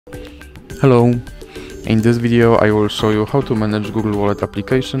Hello! In this video I will show you how to manage Google Wallet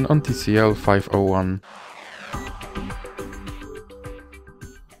application on TCL 501.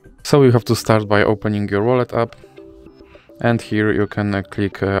 So you have to start by opening your wallet app, and here you can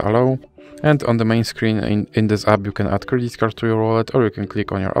click allow, and on the main screen in this app you can add credit card to your wallet, or you can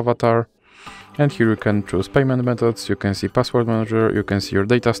click on your avatar. And here you can choose payment methods, you can see password manager, you can see your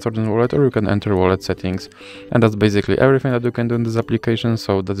data stored in wallet, or you can enter wallet settings. And that's basically everything that you can do in this application,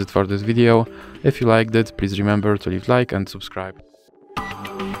 so that's it for this video. If you liked it, please remember to leave like and subscribe.